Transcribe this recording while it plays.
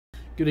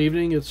Good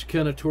evening, it's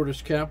Ken at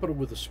Tortoise Capital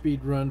with a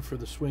speed run for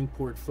the swing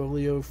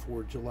portfolio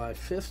for July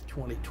 5th,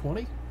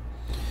 2020.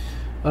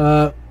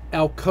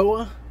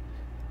 Alcoa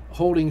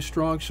holding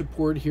strong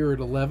support here at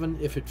 11.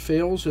 If it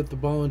fails at the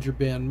Bollinger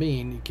Band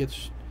mean, it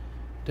gets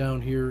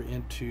down here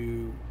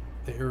into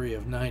the area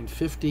of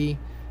 950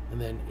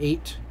 and then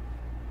 8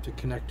 to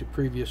connect to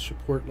previous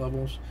support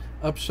levels.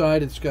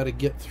 Upside, it's got to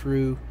get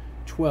through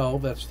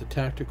 12. That's the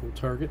tactical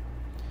target.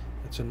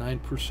 That's a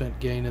 9%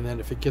 gain, and then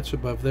if it gets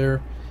above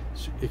there,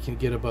 it can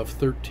get above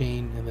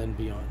 13 and then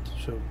beyond.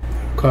 So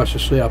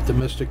cautiously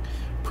optimistic.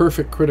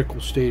 Perfect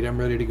critical state. I'm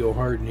ready to go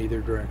hard in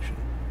either direction.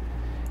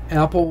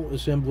 Apple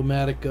is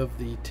emblematic of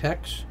the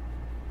techs.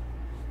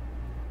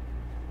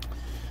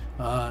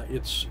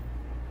 It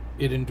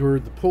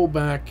endured the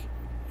pullback,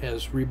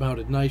 has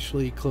rebounded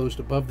nicely, closed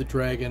above the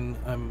dragon.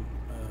 I'm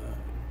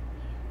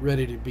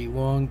ready to be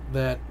long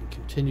that and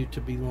continue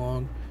to be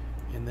long,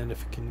 and then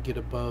if it can get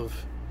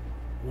above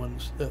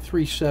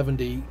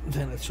 370,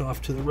 then it's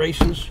off to the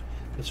races.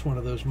 It's one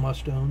of those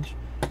must owns.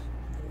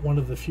 One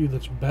of the few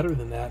that's better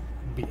than that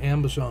would be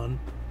Amazon.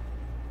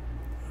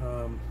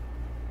 You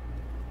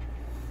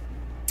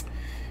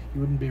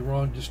wouldn't be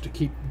wrong just to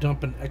keep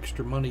dumping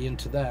extra money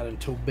into that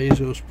until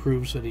Bezos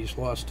proves that he's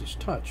lost his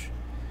touch.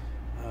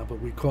 But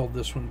we called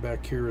this one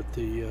back here at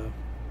the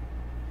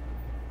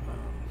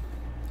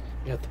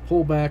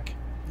pullback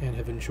and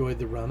have enjoyed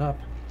the run up.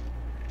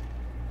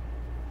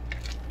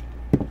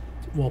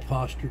 Well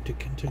postured to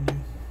continue.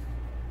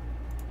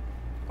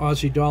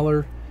 Aussie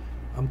dollar,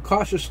 I'm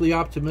cautiously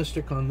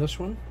optimistic on this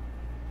one.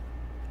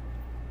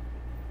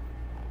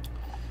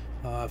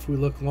 If we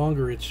look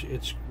longer,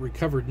 it's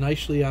recovered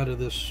nicely out of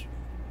this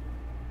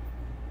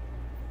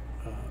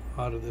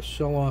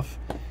sell-off.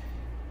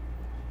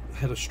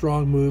 Had a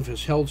strong move,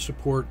 has held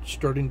support,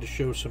 starting to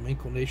show some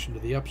inclination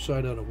to the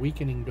upside on a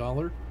weakening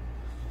dollar.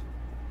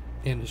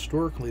 And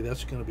historically,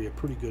 that's going to be a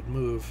pretty good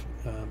move.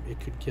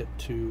 It could get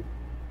to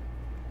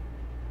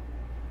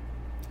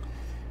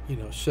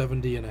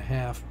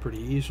 70.5 pretty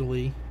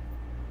easily,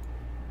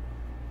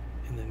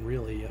 and then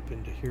really up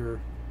into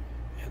here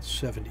at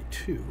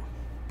 72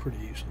 pretty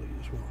easily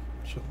as well.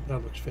 So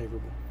that looks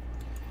favorable.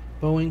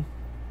 Boeing,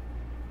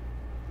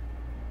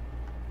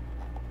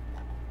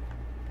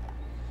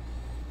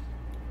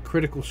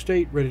 critical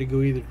state, ready to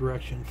go either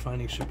direction,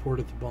 finding support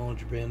at the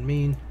Bollinger Band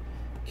mean.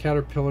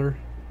 Caterpillar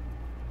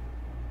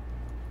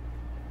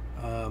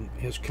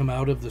has come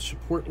out of the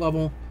support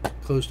level,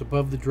 closed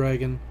above the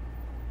dragon.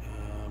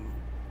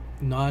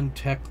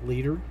 Non-tech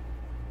leader.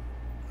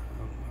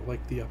 I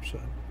like the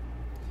upside.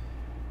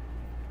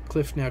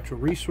 Cliff Natural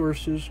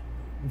Resources,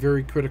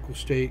 very critical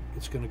state.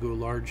 It's going to go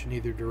large in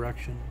either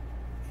direction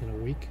in a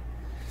week.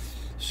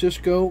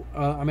 Cisco,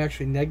 I'm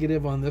actually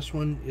negative on this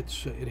one.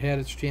 It had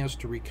its chance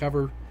to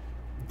recover,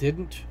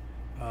 didn't.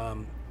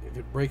 If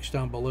it breaks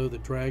down below the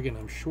dragon,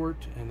 I'm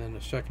short, and then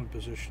a second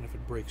position if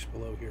it breaks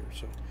below here.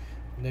 So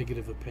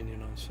negative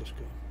opinion on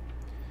Cisco.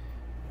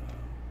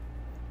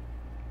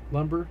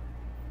 Lumber,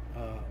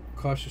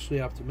 cautiously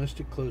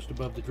optimistic, closed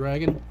above the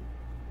dragon,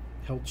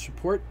 held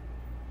support.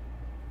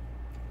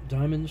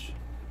 Diamonds,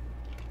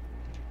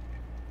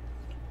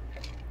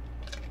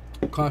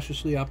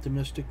 cautiously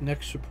optimistic.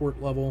 Next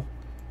support level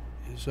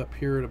is up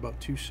here at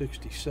about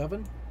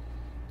 267.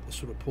 This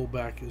sort of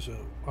pullback is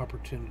an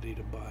opportunity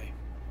to buy.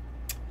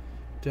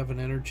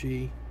 Devon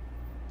Energy,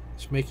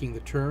 it's making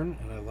the turn,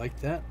 and I like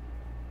that.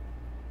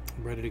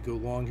 I'm ready to go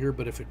long here,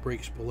 but if it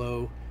breaks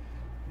below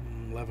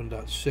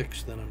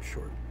 11.6, then I'm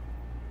short.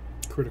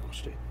 Critical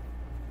state.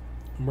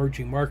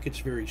 Emerging markets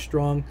very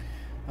strong.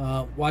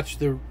 Watch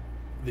the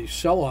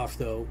sell-off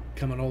though,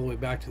 coming all the way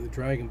back to the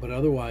dragon, but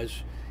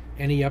otherwise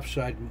any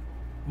upside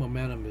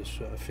momentum is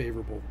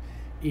favorable.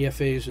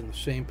 EFA is in the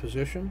same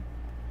position,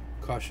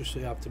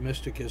 cautiously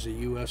optimistic as the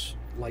U.S.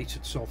 lights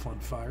itself on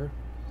fire.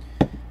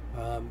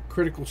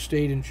 Critical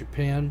state in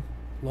Japan,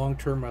 long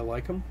term I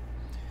like them.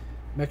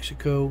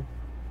 Mexico,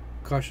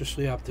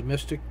 cautiously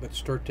optimistic, but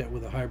start that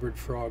with a hybrid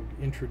frog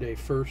intraday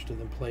first and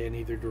then play in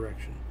either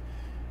direction.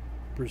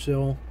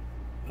 Brazil,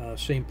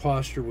 same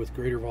posture with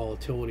greater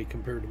volatility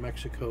compared to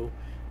Mexico.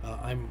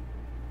 I'm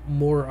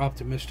more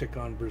optimistic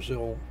on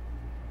Brazil.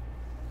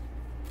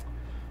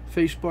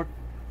 Facebook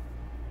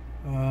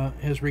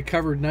has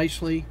recovered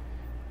nicely.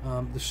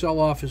 The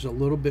sell-off is a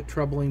little bit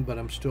troubling, but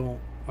I'm still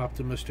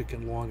optimistic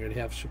and long. I'd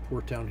have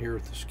support down here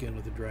at the skin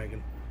of the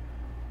dragon.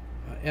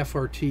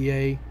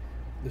 FRTA,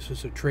 this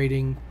is a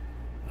trading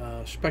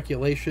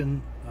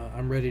speculation.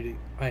 I'm ready to,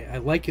 I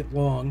like it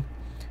long,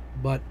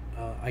 but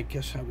I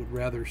guess I would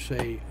rather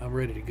say I'm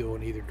ready to go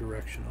in either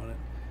direction on it.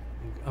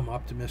 I'm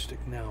optimistic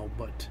now,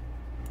 but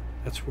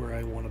that's where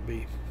I want to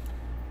be.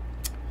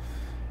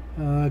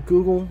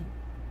 Google,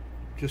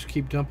 just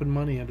keep dumping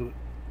money into it.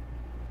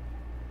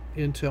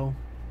 Intel,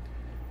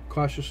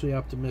 cautiously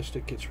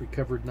optimistic. It's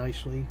recovered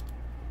nicely.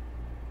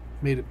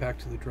 Made it back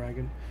to the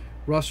dragon.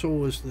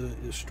 Russell is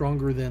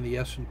stronger than the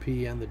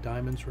S&P and the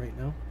diamonds right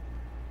now.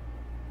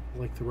 I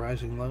like the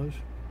rising lows.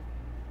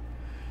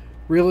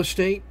 Real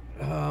estate,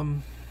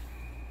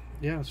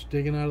 yeah, it's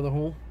digging out of the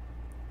hole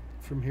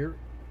from here.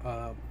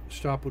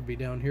 Stop would be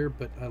down here,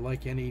 but I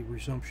like any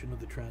resumption of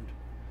the trend.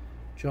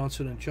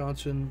 Johnson &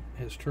 Johnson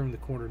has turned the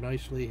corner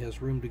nicely,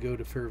 has room to go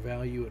to fair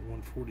value at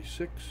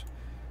 146,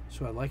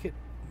 so I like it.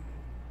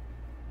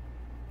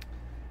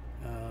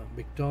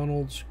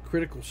 McDonald's,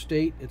 critical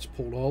state. It's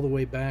pulled all the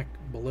way back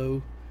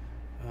below,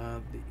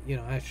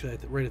 actually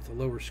right at the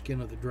lower skin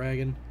of the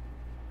dragon.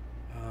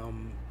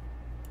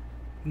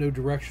 No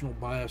directional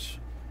bias.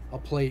 I'll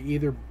play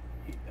either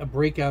a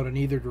breakout in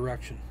either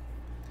direction.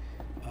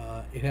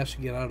 It has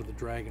to get out of the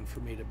dragon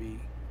for me to be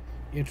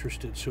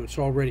interested, so it's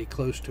already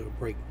close to a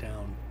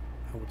breakdown.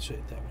 I would say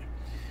it that way.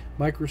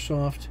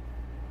 Microsoft,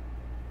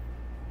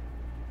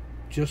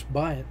 just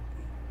buy it,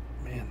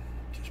 man,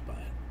 just buy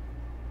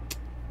it.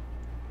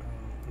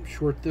 I'm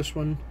short this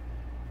one.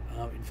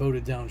 It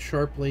voted down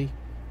sharply.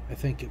 I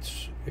think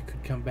it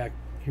could come back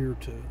here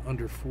to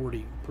under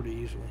 40 pretty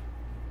easily.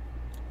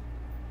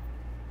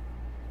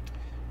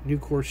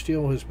 Nucor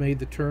Steel has made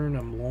the turn.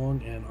 I'm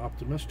long and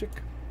optimistic.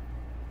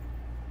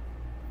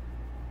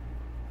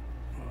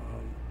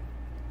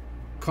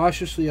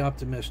 Cautiously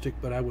optimistic,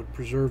 but I would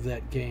preserve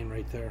that gain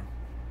right there.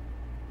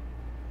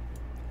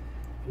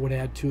 I would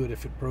add to it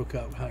if it broke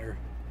out higher.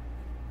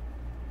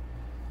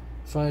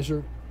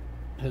 Pfizer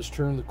has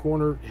turned the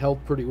corner,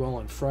 held pretty well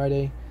on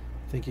Friday.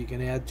 I think you can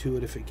add to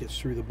it if it gets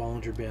through the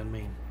Bollinger Band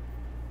main.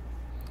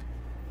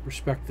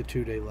 Respect the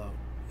 2-day low.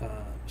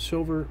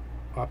 Silver,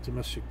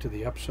 optimistic to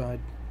the upside.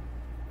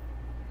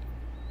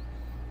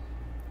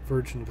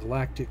 Virgin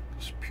Galactic,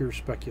 pure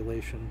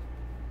speculation.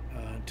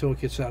 Until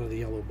it gets out of the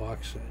yellow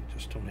box, I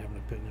just don't have an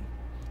opinion.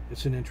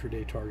 It's an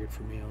intraday target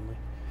for me only.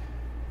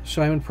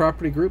 Simon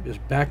Property Group is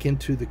back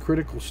into the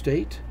critical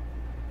state.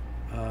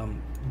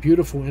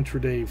 Beautiful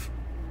intraday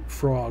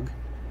frog,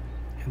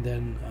 and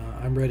then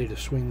I'm ready to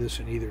swing this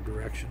in either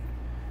direction.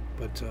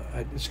 But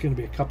it's going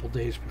to be a couple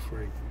days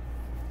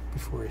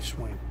before I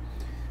swing.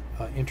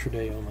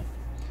 Intraday only.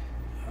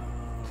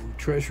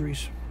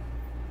 Treasuries.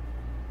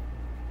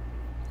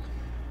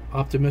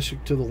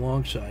 Optimistic to the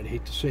long side.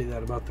 Hate to say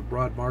that about the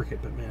broad market,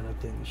 but man,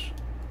 that thing's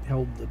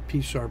held the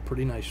PSAR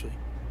pretty nicely.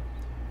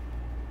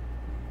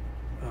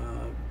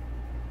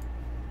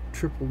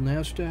 Triple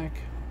NASDAQ.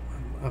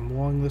 I'm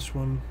long this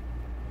one.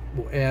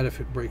 We'll add if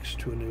it breaks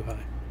to a new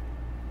high.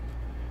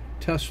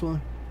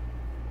 Tesla,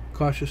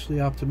 cautiously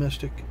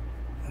optimistic.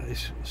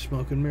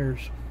 Smoke and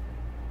mirrors.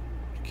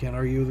 Can't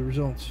argue with the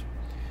results.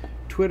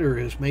 Twitter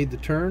has made the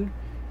turn.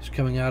 It's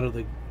coming out of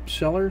the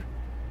cellar.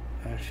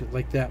 I actually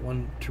like that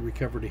one to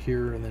recover to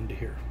here and then to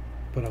here.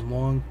 But I'm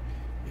long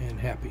and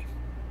happy.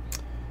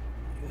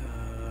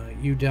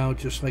 Dow,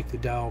 just like the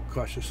Dow,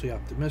 cautiously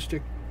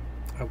optimistic.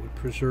 I would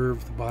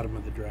preserve the bottom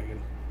of the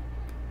dragon.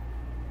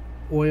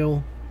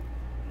 Oil,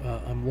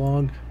 I'm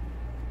long.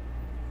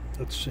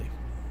 Let's see.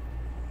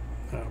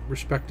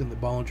 Respecting the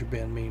Bollinger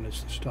Band mean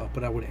as the stop,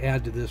 but I would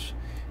add to this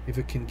if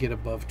it can get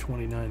above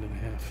 29.5.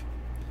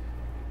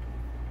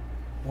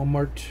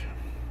 Walmart.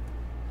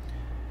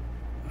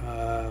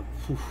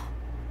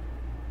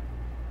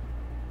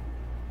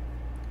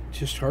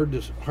 Just hard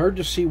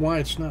to see why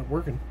it's not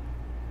working.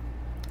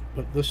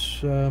 But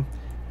this, I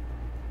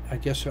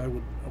guess I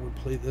would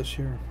play this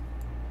here.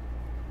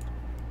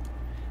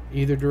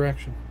 Either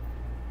direction.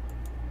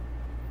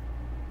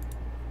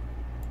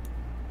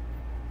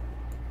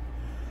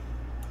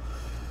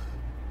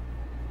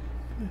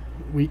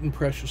 Wheat and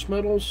precious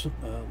metals,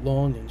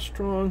 long and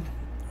strong.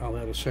 I'll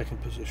add a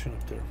second position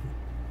up there.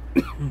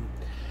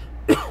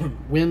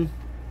 Win,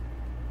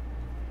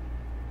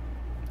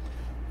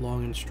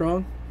 long and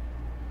strong.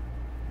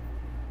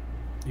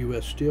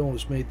 U.S. Steel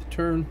has made the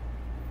turn.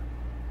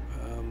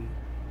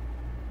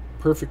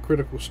 Perfect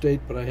critical state,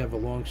 but I have a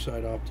long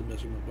side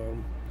optimism about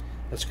them.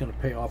 That's going to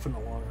pay off in the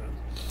long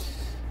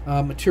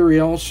run.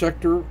 Materials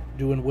sector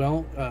doing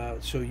well,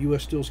 so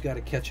U.S. Steel's got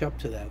to catch up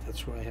to that.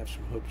 That's why I have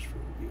some hopes for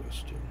U.S.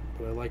 Steel.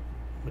 But I like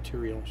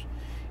materials.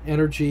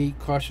 Energy,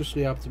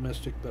 cautiously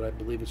optimistic, but I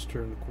believe it's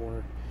turned the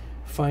corner.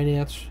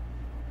 Finance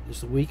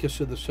is the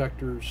weakest of the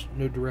sectors.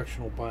 No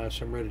directional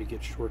bias. I'm ready to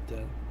get short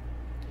that.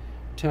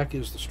 Tech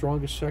is the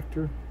strongest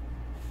sector.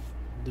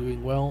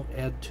 Doing well.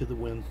 Add to the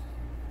win.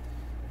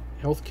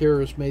 Healthcare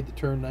has made the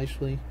turn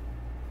nicely.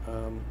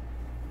 And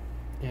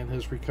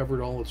has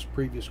recovered all its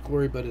previous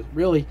glory, but it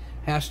really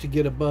has to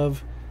get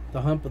above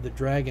the hump of the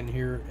dragon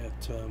here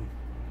at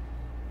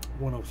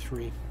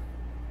 103.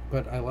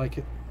 But I like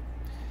it.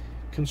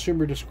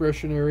 Consumer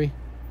discretionary.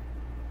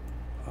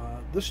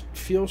 This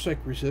feels like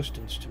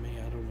resistance to me.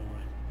 I don't know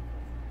why.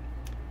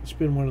 It's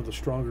been one of the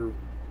stronger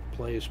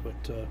plays,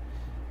 but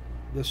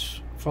this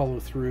follow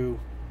through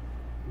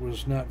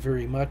was not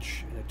very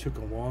much, and it took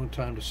a long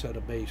time to set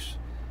a base.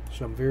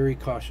 So I'm very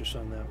cautious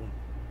on that one.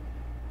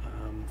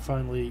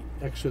 Finally,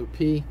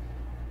 XOP,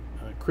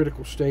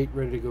 critical state,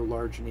 ready to go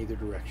large in either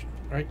direction.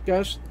 All right,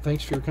 guys,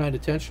 thanks for your kind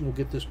attention. We'll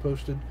get this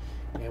posted,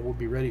 and we'll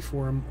be ready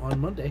for them on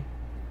Monday.